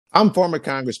I'm former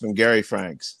Congressman Gary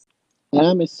Franks. And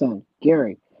I'm his son,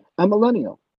 Gary, a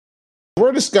millennial.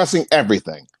 We're discussing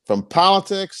everything from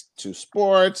politics to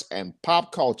sports and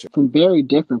pop culture. From very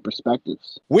different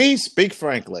perspectives. We speak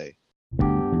frankly.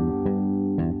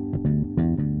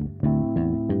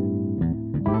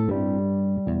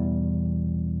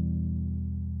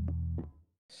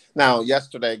 Now,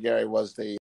 yesterday, Gary, was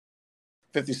the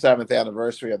 57th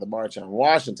anniversary of the March on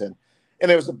Washington, and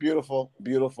it was a beautiful,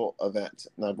 beautiful event.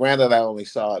 Now, granted, I only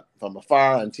saw it from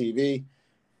afar on TV.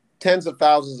 Tens of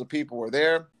thousands of people were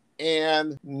there,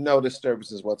 and no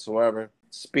disturbances whatsoever.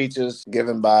 Speeches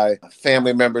given by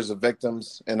family members of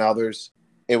victims and others.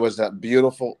 It was a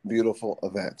beautiful, beautiful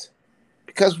event.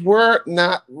 Because we're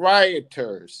not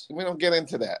rioters. We don't get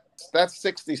into that. That's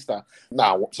 60 stuff.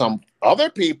 Now, some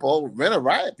other people, men of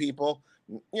riot people,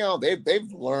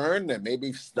 they've learned and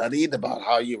maybe studied about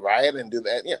how you riot and do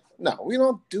that. Yeah, no, we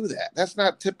don't do that. That's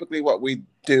not typically what we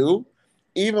do.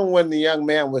 Even when the young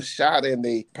man was shot in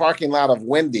the parking lot of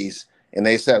Wendy's, and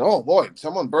they said, "Oh boy,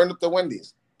 someone burned up the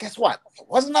Wendy's." Guess what? It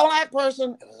wasn't a black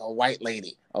person. It was a white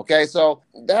lady. Okay, so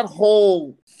that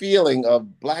whole feeling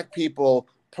of black people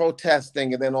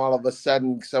protesting, and then all of a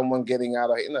sudden someone getting out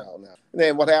of no. And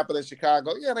then what happened in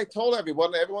Chicago? Yeah, they told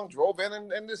everyone. Everyone drove in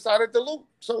and decided to loot.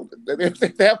 So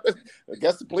I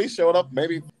guess the police showed up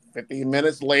maybe 15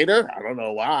 minutes later. I don't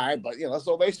know why, but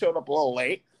so they showed up a little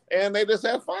late and they just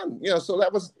had fun. So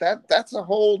that's a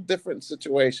whole different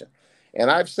situation. And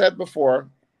I've said before,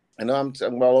 I know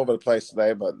I'm all over the place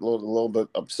today, but a little bit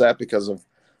upset because of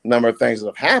number of things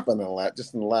that have happened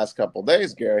just in the last couple of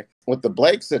days, Gary. With the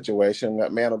Blake situation,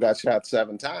 that man who got shot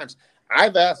 7 times,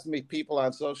 I've asked people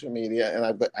on social media, and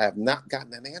I have not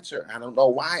gotten an answer. I don't know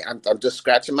why. I'm just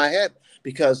scratching my head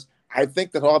because I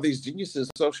think that all these geniuses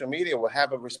on social media will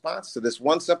have a response to this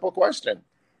one simple question.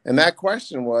 And that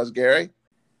question was, Gary,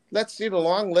 let's see the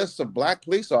long list of black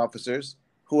police officers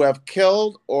who have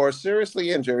killed or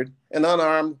seriously injured an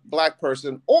unarmed black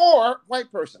person or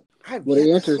white person.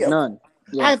 The answer is none.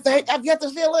 Yeah. I've yet to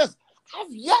see a list.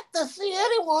 I've yet to see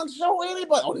anyone show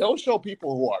anybody. Oh, they'll show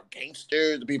people who are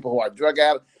gangsters, the people who are drug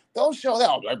addicts. They'll show that.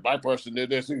 Oh, that black person did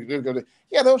this.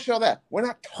 Yeah, they'll show that. We're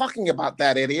not talking about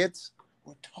that, idiots.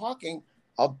 We're talking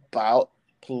about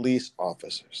police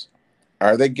officers.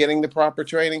 Are they getting the proper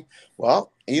training?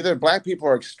 Well, either black people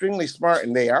are extremely smart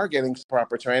and they are getting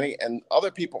proper training and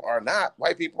other people are not,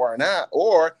 white people are not,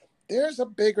 or there's a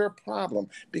bigger problem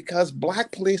because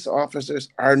black police officers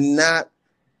are not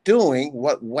doing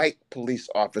what white police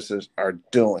officers are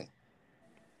doing,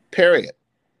 period.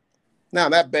 Now,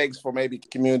 that begs for maybe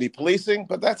community policing,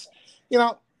 but that's,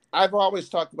 I've always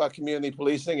talked about community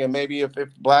policing, and maybe if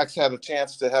blacks had a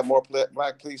chance to have more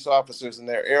black police officers in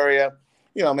their area,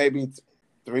 maybe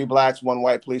 3 blacks, 1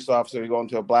 white police officer go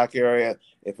into a black area.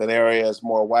 If an area is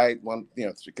more white, one,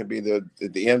 it could be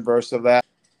the inverse of that.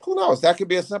 Who knows? That could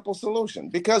be a simple solution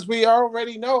because we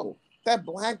already know that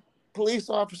black police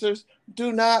officers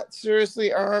do not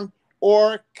seriously arm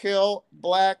or kill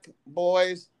black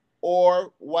boys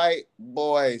or white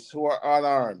boys who are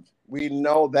unarmed. We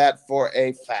know that for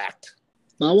a fact.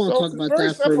 I want to talk about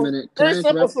that for a minute. Very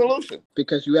simple solution.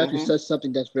 Because you actually said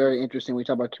something that's very interesting when we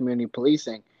talk about community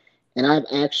policing. And I've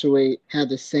actually had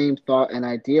the same thought and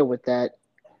idea with that,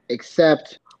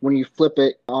 except when you flip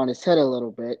it on its head a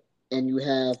little bit and you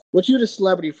have, let's use a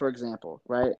celebrity, for example,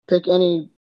 right? Pick any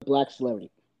black celebrity.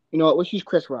 Let's use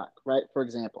Chris Rock, right? For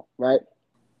example, right?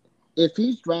 If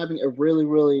he's driving a really,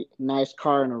 really nice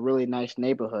car in a really nice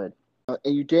neighborhood, and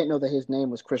you didn't know that his name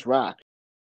was Chris Rock,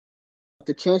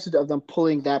 the chances of them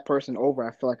pulling that person over,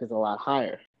 I feel like, is a lot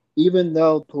higher. Even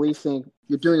though policing,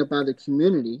 you're doing it by the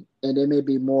community, and there may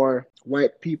be more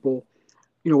white people,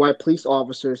 white police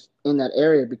officers in that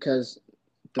area because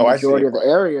the majority of the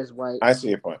area is white. I see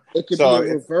your point. It could be a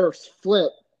reverse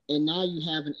flip, and now you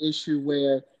have an issue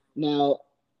where now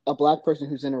a black person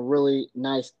who's in a really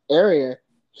nice area,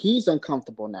 he's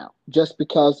uncomfortable now just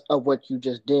because of what you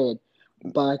just did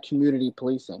by community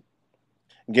policing.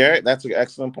 Garrett, that's an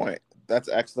excellent point.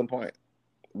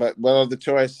 But what other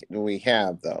choice do we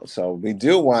have, though? So we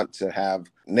do want to have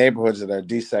neighborhoods that are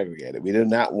desegregated. We do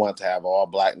not want to have all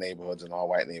black neighborhoods and all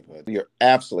white neighborhoods. You're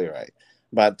absolutely right.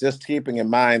 But just keeping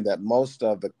in mind that most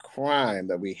of the crime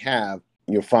that we have,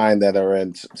 you'll find that are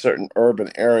in certain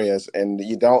urban areas, and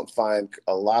you don't find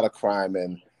a lot of crime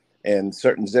in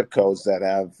certain zip codes that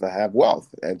have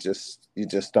wealth, and you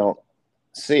just don't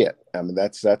see it. I mean,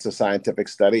 that's a scientific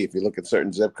study. If you look at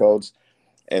certain zip codes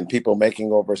and people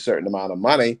making over a certain amount of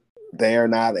money, they are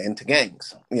not into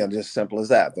gangs. Just simple as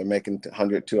that. They're making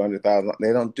 100, 200,000.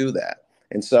 They don't do that.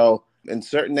 And so In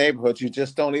certain neighborhoods, you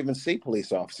just don't even see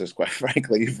police officers, quite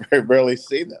frankly. You very rarely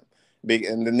see them.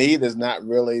 And the need is not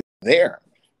really there.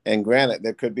 And granted,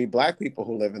 there could be Black people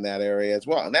who live in that area as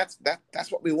well. And that's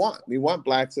what we want. We want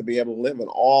Blacks to be able to live in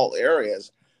all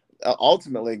areas.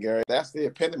 Ultimately, Gary, that's the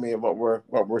epitome of what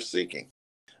we're seeking.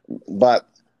 But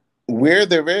where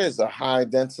there is a high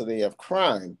density of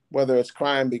crime, whether it's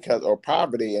crime because or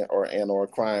poverty or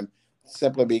crime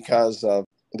simply because of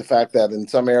the fact that in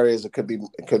some areas it could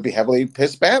be heavily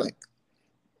Hispanic.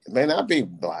 It may not be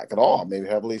Black at all. Maybe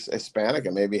heavily Hispanic.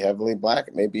 It may be heavily Black.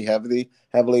 It may be heavily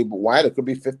white. It could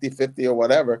be 50-50 or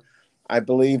whatever. I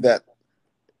believe that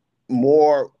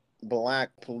more Black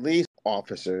police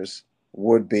officers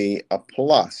would be a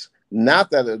plus.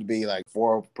 Not that it would be like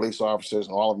 4 police officers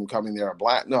and all of them coming there are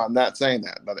Black. No, I'm not saying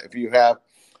that. But if you have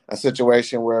a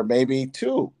situation where maybe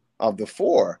 2 of the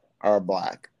 4 are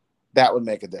Black, that would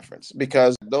make a difference,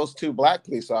 because those 2 Black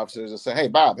police officers will say, "Hey,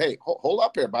 Bob, hey, hold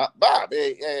up here, Bob,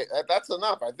 hey, that's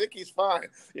enough. I think he's fine.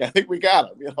 Yeah, I think we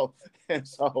got him." And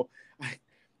so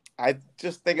I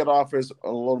just think it offers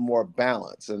a little more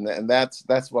balance, and that's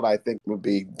what I think would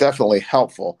be definitely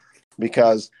helpful,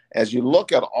 because as you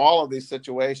look at all of these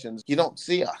situations, you don't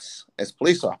see us as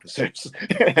police officers,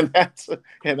 and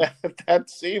that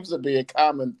seems to be a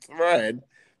common thread.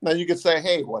 Now you could say,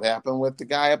 "Hey, what happened with the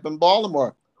guy up in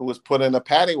Baltimore who was put in a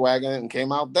paddy wagon and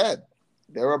came out dead?"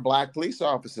 There were Black police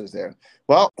officers there.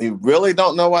 Well, we really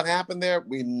don't know what happened there.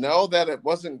 We know that it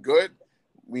wasn't good.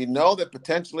 We know that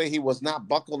potentially he was not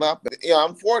buckled up. But,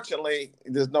 unfortunately,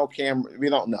 there's no camera. We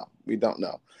don't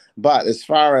know. But as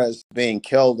far as being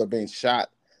killed or being shot,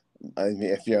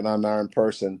 if you're an unarmed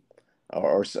person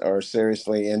or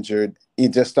seriously injured, you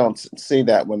just don't see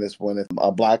that when it's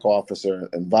a Black officer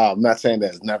involved. I'm not saying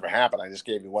that it's never happened. I just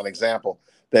gave you one example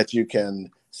that you can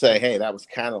say, "Hey, that was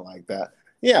kind of like that."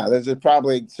 Yeah, there's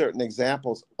probably certain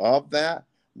examples of that,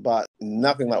 but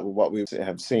nothing like what we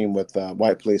have seen with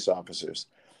white police officers.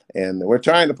 And we're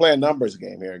trying to play a numbers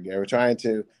game here, Gary. We're trying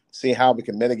to see how we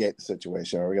can mitigate the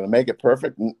situation. Are we going to make it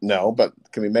perfect? No, but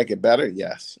can we make it better?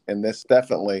 Yes. And this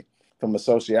definitely, from a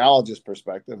sociologist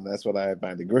perspective, and that's what I have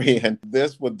my degree in,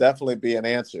 this would definitely be an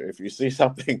answer. If you see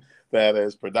something that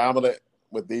is predominant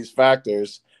with these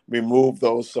factors, remove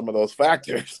some of those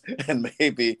factors, and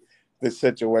maybe the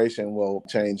situation will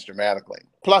change dramatically.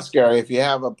 Plus, Gary, if you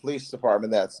have a police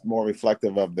department that's more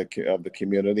reflective of the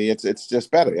community, it's just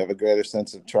better. You have a greater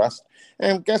sense of trust.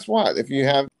 And guess what? If you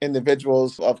have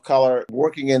individuals of color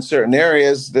working in certain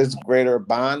areas, there's greater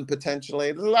bond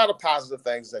potentially. There's a lot of positive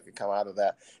things that could come out of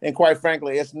that. And quite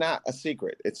frankly, it's not a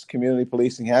secret. It's community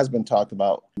policing has been talked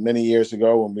about many years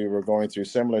ago when we were going through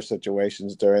similar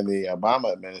situations during the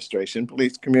Obama administration.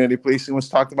 Community policing was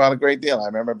talked about a great deal. I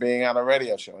remember being on a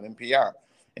radio show, an NPR.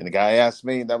 And the guy asked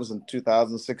me, that was in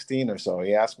 2016 or so.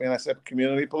 He asked me, and I said,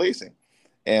 community policing.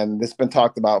 And it's been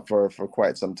talked about for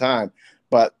quite some time,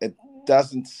 but it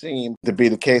doesn't seem to be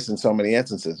the case in so many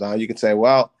instances. Now, you could say,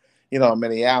 well,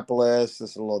 Minneapolis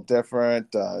is a little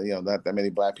different, not that many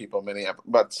Black people in Minneapolis.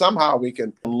 But somehow we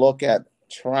can look at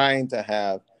trying to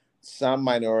have some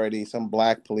minority, some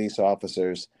Black police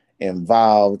officers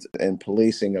involved in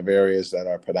policing of areas that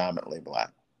are predominantly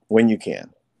Black when you can.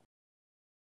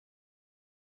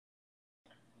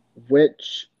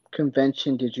 Which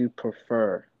convention did you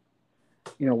prefer?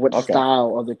 What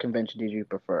style of the convention did you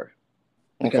prefer?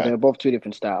 Because they're both 2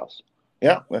 different styles.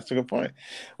 Yeah, that's a good point.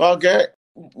 Well, Gary,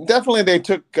 definitely they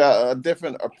took a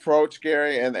different approach,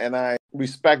 Gary, and I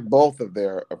respect both of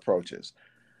their approaches.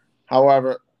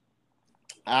 However,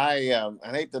 I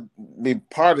hate to be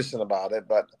partisan about it,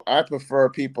 but I prefer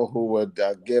people who would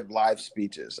give live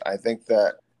speeches. I think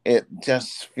that it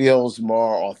just feels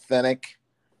more authentic.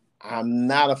 I'm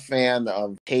not a fan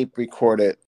of tape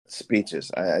recorded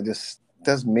speeches. I just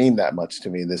doesn't mean that much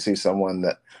to me to see someone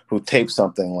who taped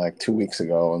something like 2 weeks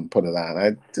ago and put it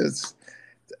on.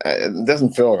 It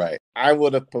doesn't feel right. I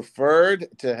would have preferred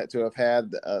to have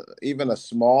had even a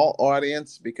small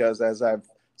audience, because as I've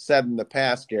said in the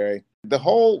past, Gary, the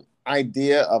whole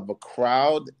idea of a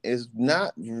crowd is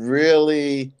not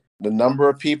really the number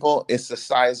of people, it's the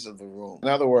size of the room. In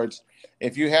other words,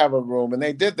 if you have a room, and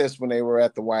they did this when they were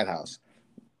at the White House,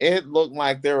 it looked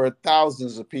like there were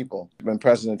thousands of people when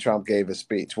President Trump gave his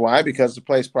speech. Why? Because the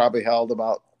place probably held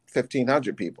about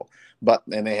 1,500 people,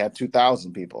 and they had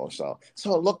 2,000 people or so.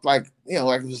 So it looked like it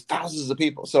was thousands of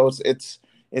people. So it's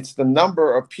the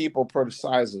number of people per the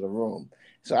size of the room.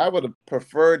 So I would have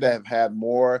preferred to have had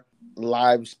more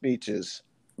live speeches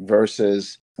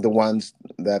versus the ones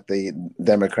that the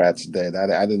Democrats did.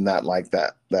 I did not like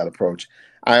that approach.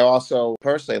 I also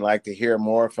personally like to hear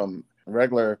more from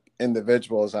regular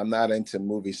individuals. I'm not into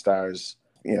movie stars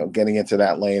getting into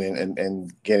that lane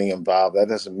and getting involved. That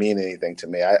doesn't mean anything to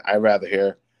me. I rather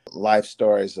hear life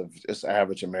stories of just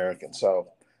average Americans. So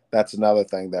that's another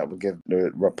thing that would give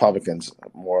the Republicans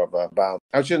more of a bounce.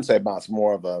 I shouldn't say bounce,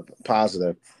 more of a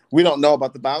positive. We don't know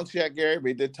about the bounce yet, Gary.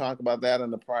 We did talk about that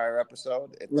in the prior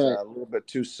episode. It's Right. a little bit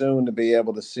too soon to be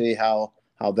able to see how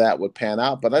that would pan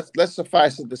out. But let's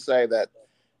suffice it to say that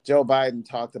Joe Biden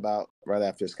talked about right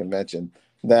after his convention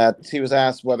that he was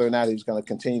asked whether or not he was going to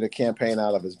continue to campaign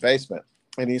out of his basement.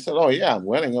 And he said, "Oh, yeah, I'm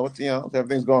winning.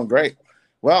 Everything's going great."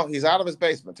 Well, he's out of his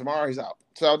basement. Tomorrow he's out.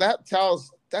 So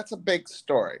that's a big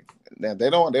story. Now, they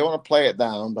want to play it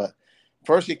down. But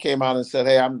first he came out and said,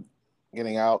 "Hey, I'm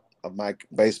getting out of my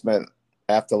basement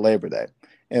after Labor Day."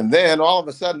 And then all of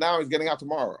a sudden now he's getting out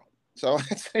tomorrow. So,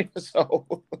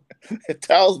 so it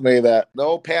tells me that the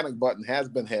old panic button has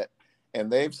been hit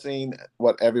and they've seen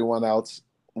what everyone else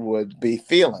would be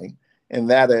feeling. And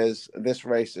that is this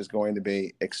race is going to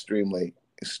be extremely,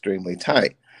 extremely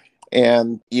tight.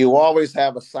 And you always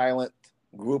have a silent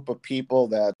group of people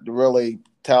that really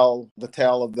tell the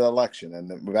tale of the election.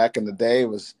 And back in the day, it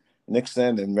was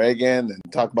Nixon and Reagan and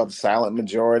talk about the silent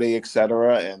majority, et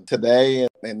cetera. And today,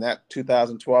 in that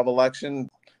 2012 election,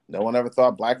 no one ever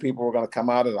thought black people were going to come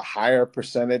out at a higher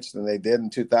percentage than they did in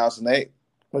 2008.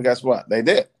 Well, guess what? They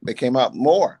did. They came out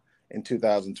more in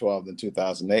 2012 than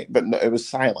 2008, but no, it was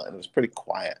silent. It was pretty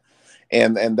quiet.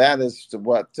 And that is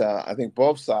what I think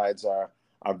both sides are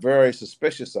very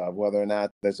suspicious of, whether or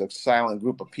not there's a silent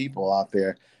group of people out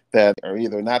there that are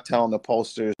either not telling the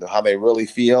pollsters how they really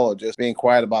feel or just being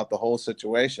quiet about the whole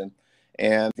situation.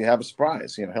 And you have a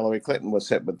surprise. Hillary Clinton was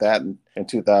hit with that in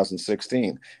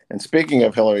 2016. And speaking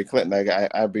of Hillary Clinton,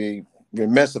 I'd be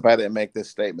remiss if I didn't make this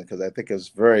statement because I think it's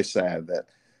very sad that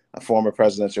a former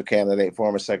presidential candidate,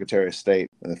 former Secretary of State,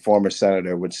 and a former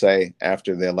senator would say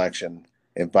after the election,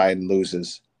 if Biden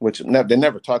loses, which they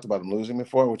never talked about him losing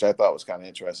before, which I thought was kind of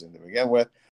interesting to begin with,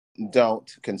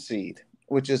 don't concede,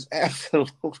 which is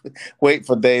absolutely wait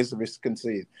for days to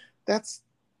concede.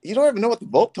 You don't even know what the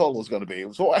vote total is going to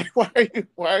be. So why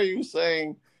are you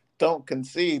saying don't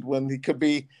concede when he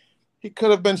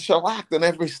could have been shellacked in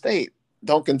every state?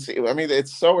 Don't concede. I mean,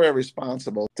 it's so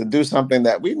irresponsible to do something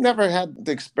that we've never had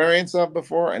the experience of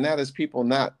before, and that is people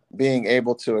not being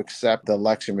able to accept the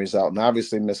election result. And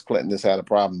obviously, Miss Clinton has had a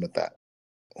problem with that.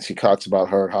 She talks about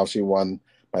how she won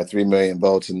by 3 million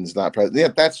votes and is not president.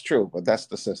 Yeah, that's true, but that's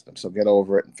the system. So get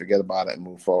over it and forget about it and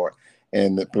move forward.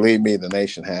 And believe me, the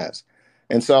nation has.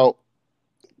 And so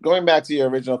going back to your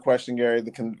original question, Gary, the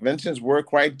conventions were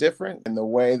quite different in the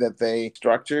way that they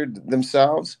structured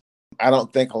themselves. I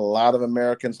don't think a lot of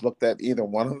Americans looked at either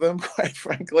one of them, quite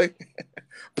frankly.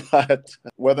 But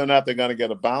whether or not they're going to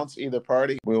get a bounce, either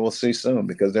party, we will see soon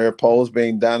because there are polls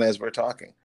being done as we're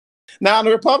talking. Now, on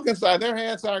the Republican side, their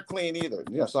hands aren't clean either.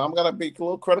 So I'm going to be a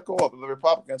little critical of the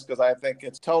Republicans because I think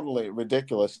it's totally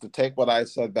ridiculous to take what I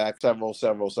said back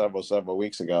several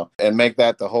weeks ago and make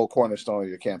that the whole cornerstone of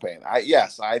your campaign.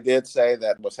 Yes, I did say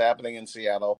that what's happening in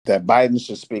Seattle, that Biden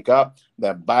should speak up,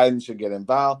 that Biden should get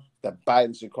involved, that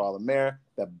Biden should call the mayor,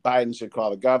 that Biden should call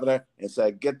the governor and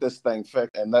say, get this thing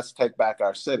fixed and let's take back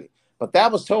our city. But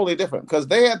that was totally different because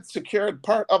they had secured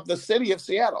part of the city of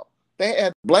Seattle. They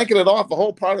had blanketed off a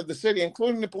whole part of the city,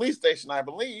 including the police station, I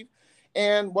believe,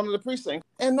 and one of the precincts,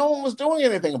 and no one was doing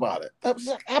anything about it. That was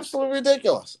absolutely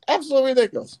ridiculous. Absolutely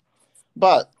ridiculous.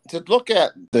 But to look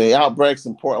at the outbreaks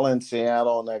in Portland,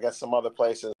 Seattle, and I guess some other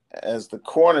places as the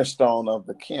cornerstone of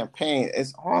the campaign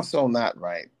is also not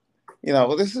right.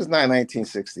 This is not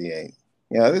 1968.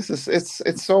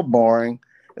 It's so boring.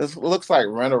 It looks like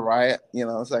Rent a Riot.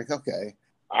 It's like, okay,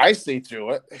 I see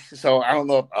through it. So I don't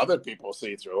know if other people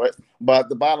see through it. But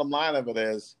the bottom line of it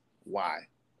is, why?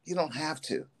 You don't have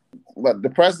to. What the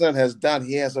president has done,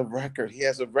 he has a record. He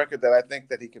has a record that I think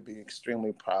that he could be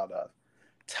extremely proud of.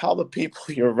 Tell the people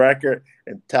your record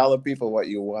and tell the people what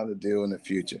you want to do in the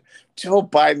future. Joe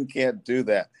Biden can't do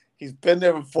that. He's been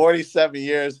there for 47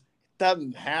 years.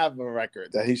 Doesn't have a record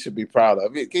that he should be proud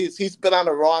of. He's been on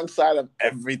the wrong side of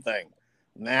everything.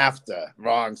 NAFTA,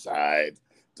 wrong side.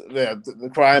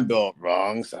 The crime bill,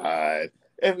 wrong side.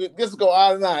 And just go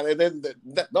on and on. And then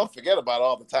don't forget about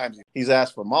all the times he's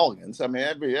asked for mulligans. I mean,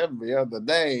 every other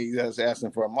day he's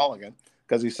asking for a mulligan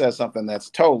because he says something that's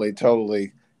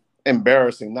totally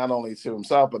embarrassing, not only to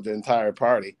himself but the entire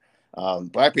party.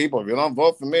 Black people, if you don't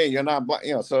vote for me, you're not black.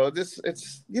 So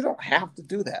you don't have to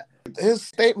do that. His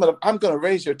statement of "I'm going to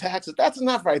raise your taxes," that's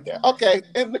enough right there. Okay,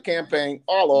 in the campaign,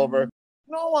 all over.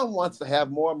 No one wants to have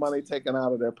more money taken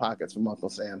out of their pockets from Uncle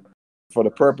Sam for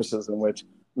the purposes in which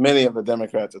many of the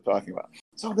Democrats are talking about.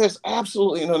 So there's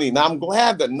absolutely no need. Now, I'm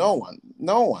glad that no one,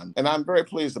 and I'm very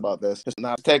pleased about this, is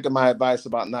not taking my advice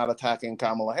about not attacking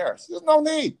Kamala Harris. There's no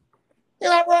need. You're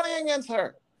not running against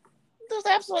her. There's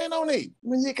absolutely no need.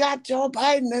 When you got Joe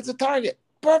Biden as a target,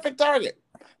 perfect target.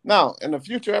 Now, in a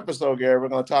future episode, Gary, we're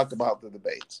going to talk about the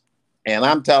debates. And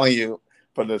I'm telling you,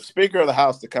 for the Speaker of the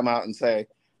House to come out and say,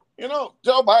 Joe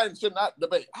Biden should not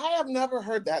debate. I have never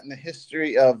heard that in the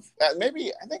history of I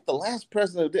think the last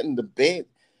president who didn't debate.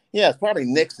 Yeah, it's probably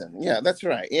Nixon. Yeah, that's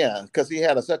right. Yeah, because he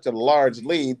had such a large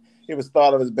lead. He was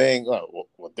thought of as being,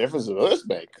 what difference does this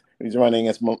make? He's running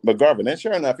against McGovern. And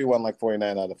sure enough, he won like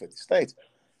 49 out of 50 states.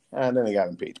 And then he got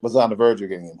impeached. Was on the verge of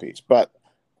getting impeached. But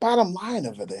bottom line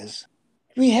of it is,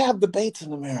 we have debates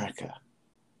in America.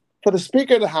 For the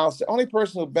Speaker of the House, the only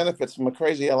person who benefits from a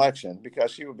crazy election,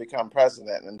 because she would become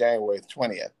president on January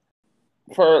 20th,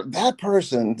 for that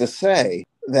person to say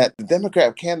that the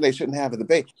Democrat candidate shouldn't have a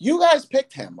debate, you guys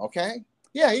picked him, okay?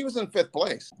 Yeah, he was in fifth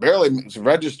place, barely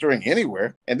registering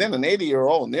anywhere. And then an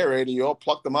 80-year-old, near 80-year-old,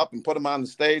 plucked him up and put him on the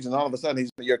stage, and all of a sudden he's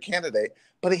your candidate.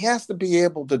 But he has to be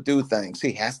able to do things.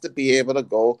 He has to be able to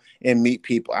go and meet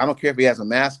people. I don't care if he has a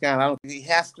mask on. He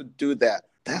has to do that.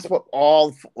 That's what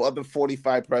all other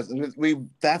 45 presidents,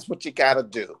 that's what you got to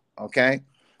do, okay?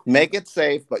 Make it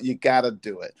safe, but you got to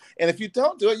do it. And if you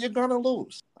don't do it, you're going to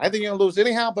lose. I think you're going to lose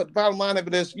anyhow, but the bottom line of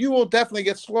it is you will definitely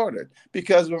get slaughtered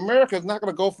because America is not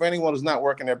going to go for anyone who's not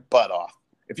working their butt off.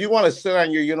 If you want to sit on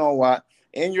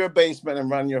in your basement and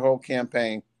run your whole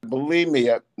campaign, believe me,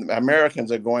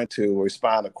 Americans are going to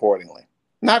respond accordingly.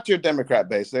 Not your Democrat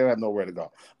base. They don't have nowhere to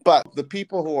go. But the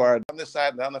people who are on this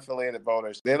side, the unaffiliated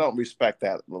voters, they don't respect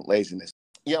that laziness.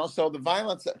 So the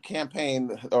violence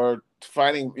campaign or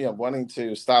fighting, wanting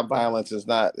to stop violence is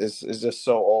just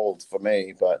so old for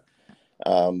me. But,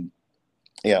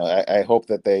 I hope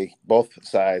that both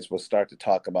sides will start to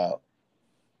talk about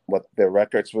what their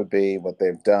records would be, what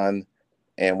they've done,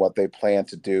 and what they plan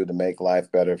to do to make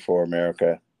life better for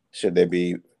America, should they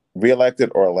be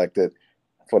reelected or elected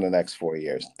for the next 4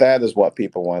 years. That is what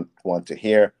people want to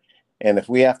hear. And if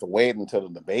we have to wait until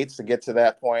the debates to get to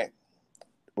that point,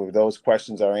 where those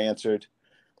questions are answered,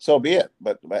 so be it.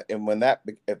 But when that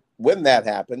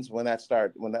happens, when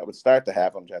that would start to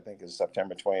happen, which I think is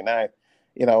September 29th,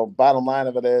 bottom line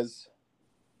of it is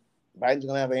Biden's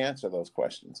going to have to answer those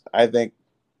questions. I think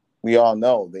we all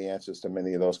know the answers to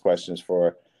many of those questions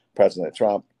for President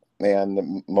Trump,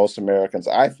 and most Americans,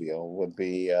 I feel, would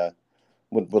be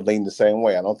would lean the same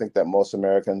way. I don't think that most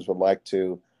Americans would like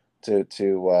to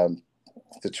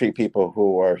treat people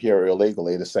who are here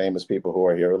illegally the same as people who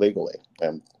are here illegally.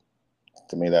 And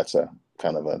to me, that's a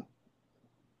kind of a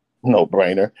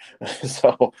no-brainer.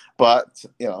 But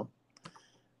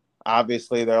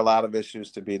obviously there are a lot of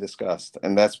issues to be discussed,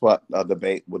 and that's what a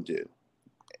debate would do.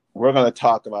 We're going to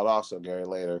talk about also, Gary,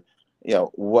 later,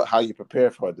 how you prepare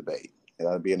for a debate.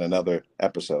 That'll be in another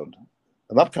episode,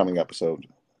 an upcoming episode,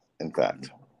 in fact.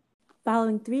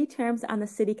 Following 3 terms on the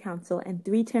City Council and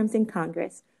 3 terms in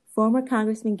Congress, former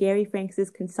Congressman Gary Franks'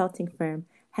 consulting firm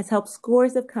has helped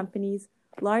scores of companies,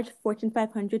 large Fortune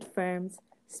 500 firms,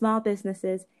 small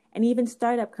businesses, and even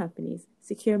startup companies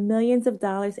secure millions of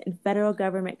dollars in federal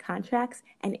government contracts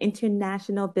and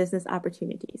international business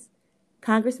opportunities.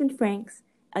 Congressman Franks,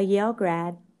 a Yale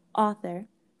grad, author,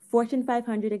 Fortune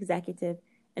 500 executive,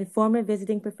 and former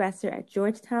visiting professor at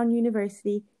Georgetown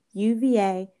University,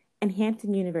 UVA, and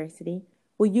Hampton University,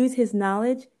 will use his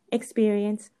knowledge,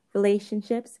 experience,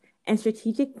 relationships, and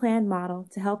strategic plan model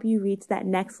to help you reach that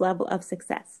next level of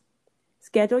success.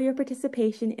 Schedule your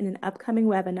participation in an upcoming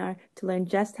webinar to learn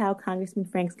just how Congressman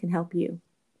Franks can help you.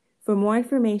 For more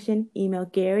information, email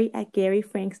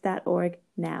gary@garyfranks.org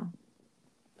now.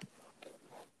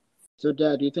 So,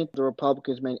 Dad, do you think the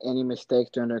Republicans made any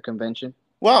mistakes during their convention?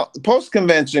 Well,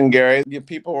 post-convention, Gary,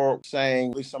 people were saying,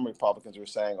 at least some Republicans were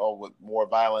saying, with more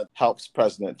violence helps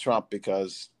President Trump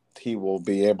because he will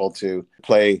be able to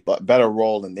play a better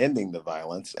role in ending the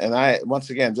violence. And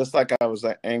once again, just like I was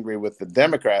angry with the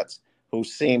Democrats who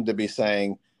seem to be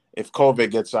saying, if COVID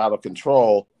gets out of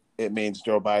control, it means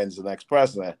Joe Biden's the next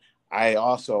president. I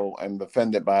also am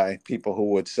offended by people who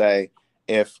would say,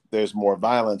 if there's more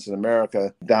violence in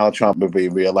America, Donald Trump will be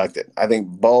reelected. I think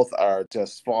both are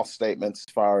just false statements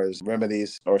as far as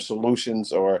remedies or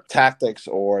solutions or tactics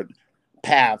or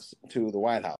paths to the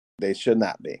White House. They should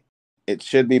not be. It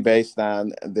should be based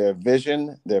on their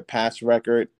vision, their past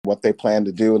record, what they plan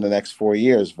to do in the next 4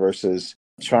 years versus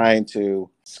trying to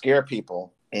scare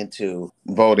people into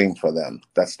voting for them.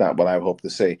 That's not what I hope to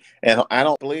see. And I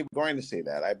don't believe we're going to see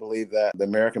that. I believe that the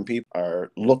American people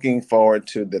are looking forward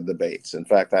to the debates. In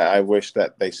fact, I wish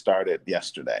that they started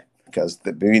yesterday. because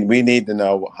we need to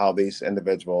know how these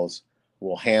individuals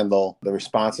will handle the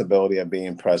responsibility of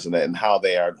being president and how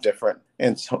they are different.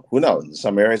 And so, who knows, in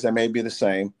some areas they may be the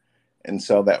same, and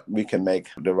so that we can make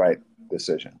the right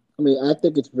decision. I mean, I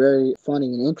think it's very funny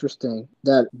and interesting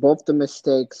that both the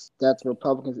mistakes that the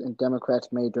Republicans and Democrats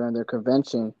made during their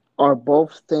convention are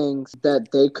both things that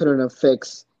they couldn't have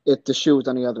fixed if the shoe was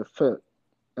on the other foot.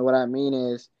 And what I mean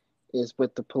is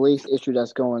with the police issue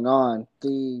that's going on,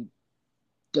 the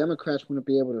Democrats wouldn't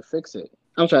be able to fix it.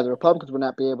 I'm sorry, the Republicans would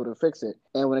not be able to fix it.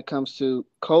 And when it comes to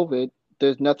COVID,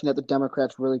 there's nothing that the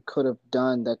Democrats really could have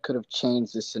done that could have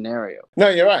changed this scenario. No,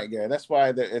 you're right, Gary. That's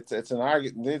why it's an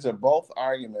argument. These are both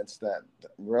arguments that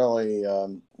really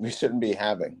we shouldn't be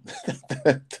having.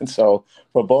 And so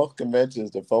for both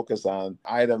conventions to focus on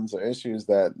items or issues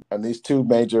that on these two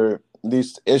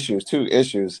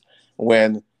issues,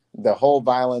 when the whole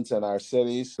violence in our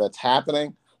cities that's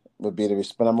happening would be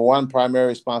the number one primary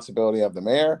responsibility of the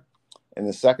mayor and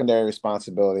the secondary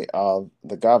responsibility of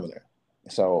the governor.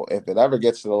 So if it ever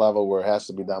gets to the level where it has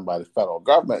to be done by the federal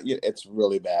government, it's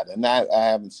really bad. And I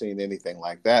haven't seen anything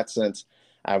like that since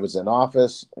I was in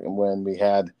office, when we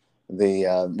had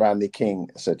the Rodney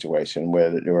King situation where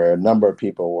there were a number of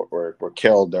people were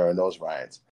killed during those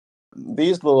riots.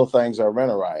 These little things are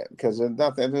rent a riot because there's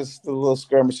nothing. There's the little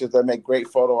skirmishes that make great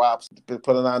photo ops,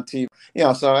 put it on TV.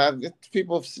 So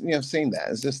people have seen that.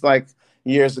 It's just like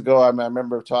years ago. I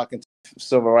remember talking to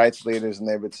civil rights leaders, and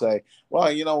they would say, "Well,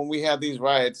 when we had these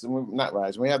riots, and when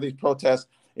we had these protests,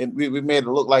 and we made it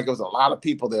look like it was a lot of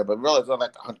people there, but really it was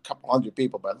like a couple hundred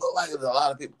people, but it looked like it was a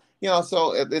lot of people."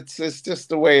 So it's just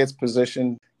the way it's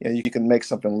positioned. You can make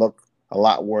something look a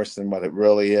lot worse than what it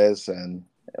really is, and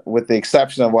with the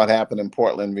exception of what happened in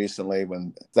Portland recently,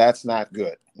 when that's not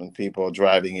good, when people are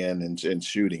driving in and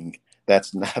shooting,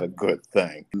 that's not a good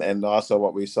thing. And also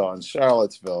what we saw in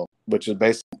Charlottesville, which is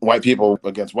basically white people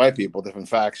against white people, different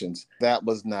factions, that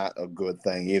was not a good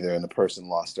thing either. And the person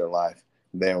lost their life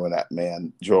there when that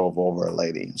man drove over a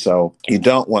lady. So you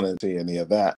don't want to see any of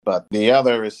that. But the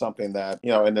other is something that,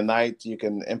 in the night you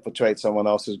can infiltrate someone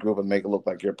else's group and make it look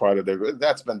like you're part of their group.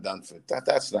 That's been done for that.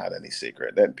 That's not any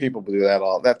secret. That people do that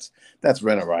all. That's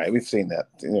rent a riot. We've seen that.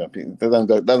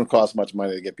 It doesn't cost much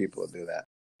money to get people to do that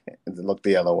and to look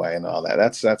the other way and all that.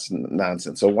 That's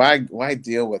nonsense. So why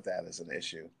deal with that as an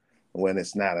issue when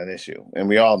it's not an issue? And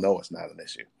we all know it's not an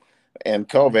issue. And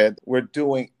COVID, we're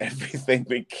doing everything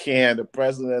we can. The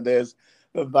president is,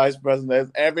 the vice president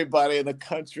is, everybody in the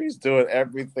country is doing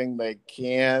everything they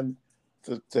can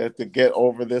to get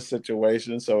over this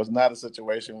situation. So it's not a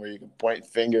situation where you can point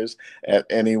fingers at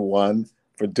anyone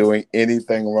for doing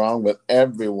anything wrong with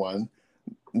everyone.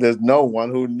 There's no one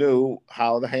who knew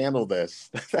how to handle this.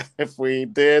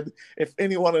 If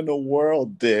anyone in the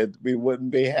world did, we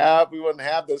wouldn't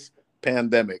have this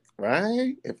pandemic,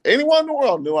 right? If anyone in the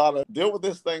world knew how to deal with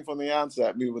this thing from the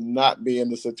onset, we would not be in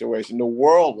the situation. The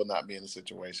world would not be in the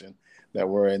situation that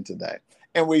we're in today.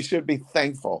 And we should be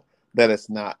thankful that it's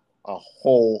not a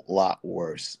whole lot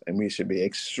worse. And we should be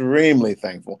extremely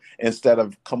thankful instead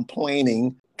of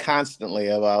complaining constantly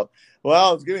about,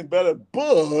 well, it's getting better,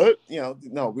 but,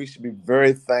 no, we should be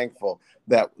very thankful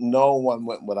that no one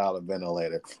went without a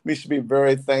ventilator. We should be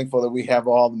very thankful that we have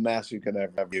all the masks we could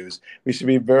ever use. We should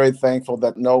be very thankful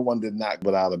that no one did not go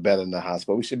without a bed in the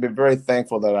hospital. We should be very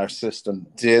thankful that our system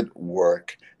did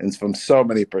work, and from so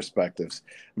many perspectives,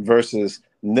 versus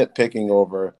nitpicking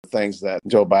over things that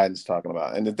Joe Biden's talking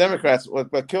about. And the Democrats,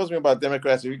 what kills me about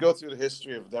Democrats, if you go through the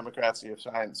history of Democrats,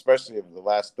 especially over the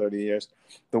last 30 years,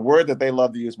 the word that they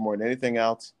love to use more than anything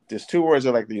else, there's two words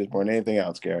they like to use more than anything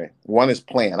else, Gary. One is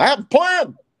plan. I have a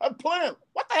plan. I have a plan.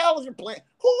 What the hell is your plan?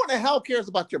 Who in the hell cares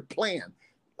about your plan?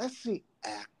 Let's see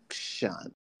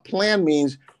action. Plan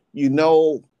means you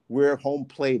know where home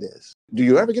plate is. Do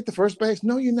you ever get to first base?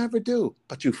 No, you never do.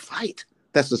 But you fight.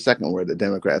 That's the second word that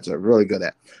Democrats are really good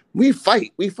at. We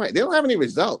fight. They don't have any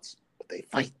results, but they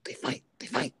fight.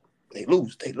 They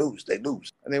lose.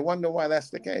 And they wonder why that's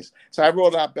the case. So I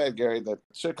wrote an op-ed, Gary, that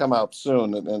should come out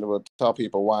soon, and it will tell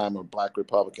people why I'm a black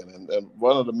Republican. And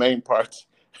one of the main parts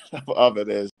of it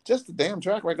is just the damn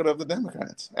track record of the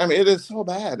Democrats. I mean, it is so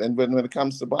bad. And when it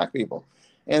comes to black people.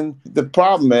 And the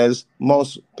problem is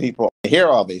most people hear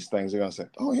all these things. They're going to say,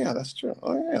 oh, yeah, that's true.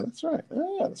 Oh, yeah, that's right.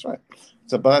 Oh, yeah, that's right.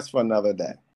 So, but that's for another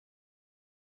day.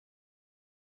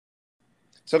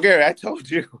 So, Gary, I told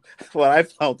you what I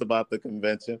felt about the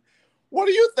convention. What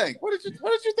do you think? What did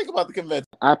you think about the convention?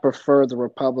 I prefer the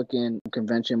Republican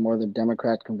convention more than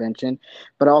Democrat convention,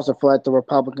 but I also feel like the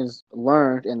Republicans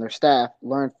learned and their staff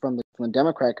learned from the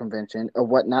Democrat convention of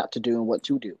what not to do and what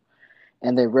to do.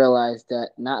 And they realized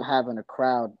that not having a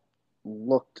crowd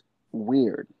looked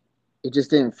weird. It just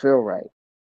didn't feel right.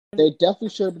 They definitely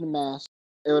should have been masked.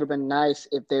 It would have been nice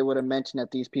if they would have mentioned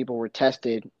that these people were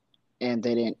tested and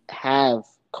they didn't have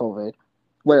COVID.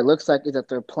 What it looks like is that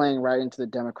they're playing right into the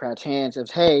Democrats' hands of,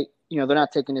 hey, they're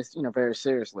not taking this, very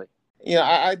seriously.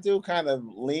 I do kind of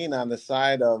lean on the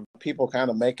side of people kind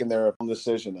of making their own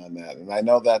decision on that. And I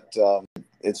know that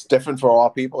it's different for all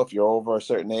people. If you're over a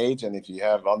certain age and if you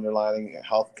have underlying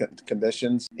health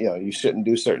conditions, you shouldn't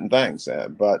do certain things.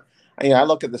 But I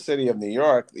look at the city of New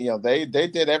York, they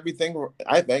did everything.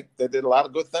 I think they did a lot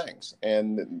of good things.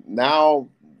 And now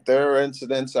their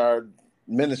incidents are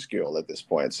minuscule at this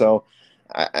point. So,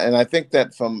 I think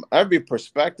that from every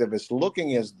perspective, it's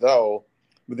looking as though,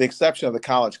 with the exception of the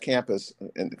college campus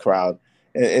in the crowd,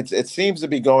 it seems to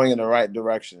be going in the right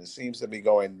direction. It seems to be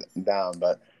going down.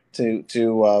 But to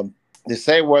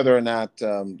say whether or not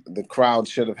the crowd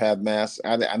should have had masks,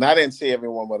 and I didn't see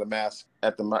everyone with a mask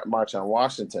at the March on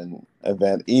Washington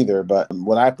event either. But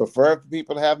would I prefer for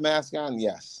people to have masks on?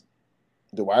 Yes.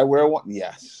 Do I wear one?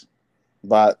 Yes.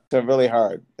 But it's really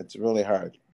hard. It's really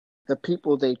hard. The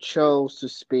people they chose to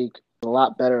speak a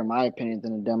lot better, in my opinion,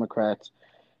 than the Democrats.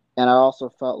 And I also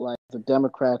felt like the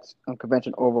Democrats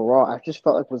convention overall, I just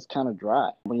felt like it was kind of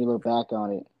dry when you look back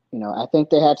on it. I think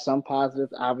they had some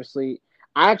positives. Obviously,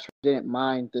 I actually didn't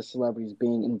mind the celebrities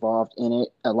being involved in it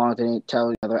as long as they didn't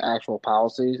tell their actual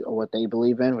policies or what they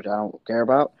believe in, which I don't care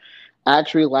about. I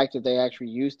actually liked that they actually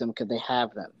used them because they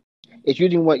have them. It's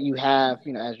using what you have,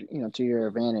 as to your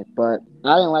advantage. But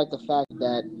I didn't like the fact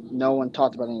that no one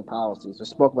talked about any policies or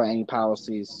spoke about any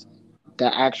policies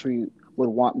that actually would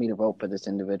want me to vote for this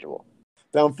individual.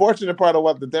 The unfortunate part of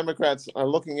what the Democrats are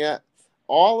looking at,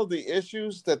 all of the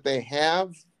issues that they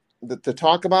have to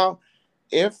talk about,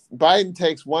 if Biden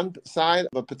takes one side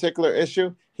of a particular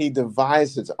issue, he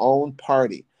divides his own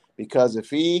party. Because if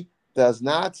he does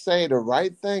not say the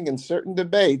right thing in certain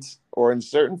debates or in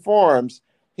certain forums,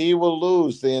 he will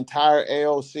lose the entire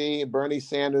AOC, Bernie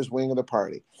Sanders wing of the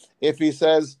party. If he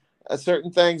says certain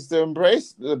things to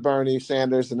embrace the Bernie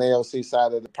Sanders and AOC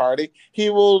side of the party, he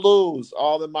will lose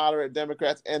all the moderate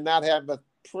Democrats and not have a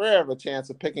prayer of a chance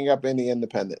of picking up any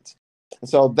independents. And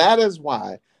so that is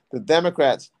why the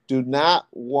Democrats do not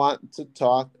want to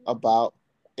talk about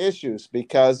issues,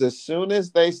 because as soon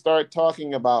as they start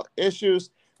talking about issues,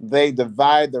 they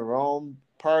divide their own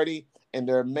party. And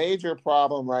their major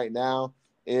problem right now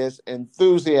is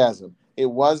enthusiasm. It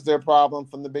was their problem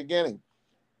from the beginning.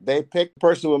 They picked a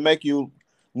person who would make you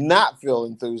not feel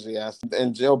enthusiastic.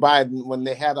 And Joe Biden, when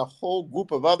they had a whole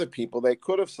group of other people they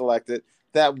could have selected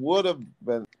that would have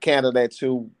been candidates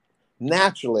who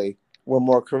naturally were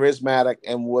more charismatic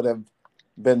and would have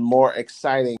been more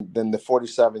exciting than the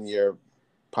 47-year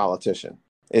politician.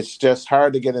 It's just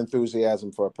hard to get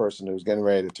enthusiasm for a person who's getting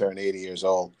ready to turn 80 years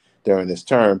old during this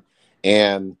term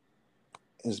and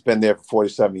has been there for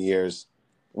 47 years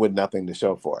with nothing to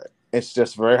show for it. It's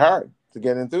just very hard to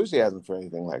get enthusiasm for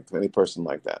anything any person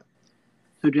like that.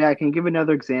 So, Jack, can you give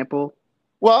another example?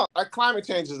 Well, climate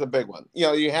change is a big one.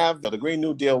 You have the Green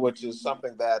New Deal, which is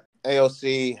something that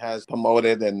AOC has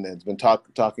promoted and has been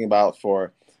talking about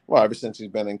ever since he's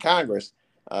been in Congress,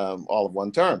 all of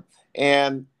one term.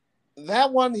 And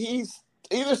that one, he's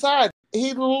either side.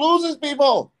 He loses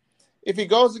people. If he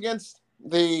goes against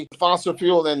the fossil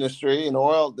fuel industry and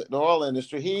the oil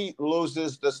industry, he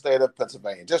loses the state of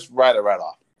Pennsylvania. Just write it right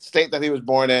off. State that he was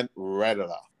born in, write it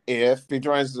off. If he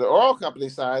joins the oil company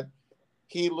side,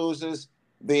 he loses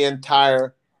the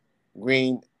entire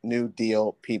Green New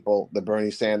Deal people, the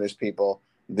Bernie Sanders people,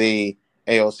 the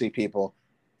AOC people.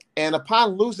 And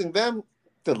upon losing them,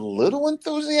 the little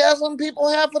enthusiasm people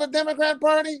have for the Democrat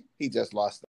Party, he just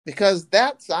lost them. Because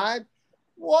that side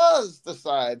was the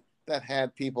side that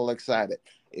had people excited.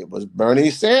 It was Bernie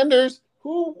Sanders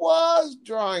who was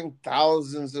drawing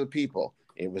thousands of people.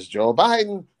 It was Joe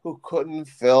Biden who couldn't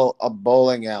fill a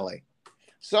bowling alley.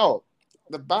 So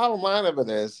the bottom line of it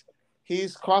is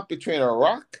he's caught between a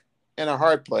rock and a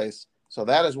hard place. So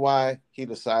that is why he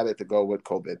decided to go with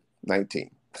COVID-19.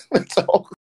 So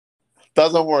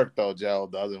doesn't work though, Joe.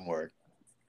 Doesn't work.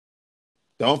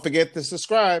 Don't forget to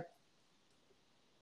subscribe.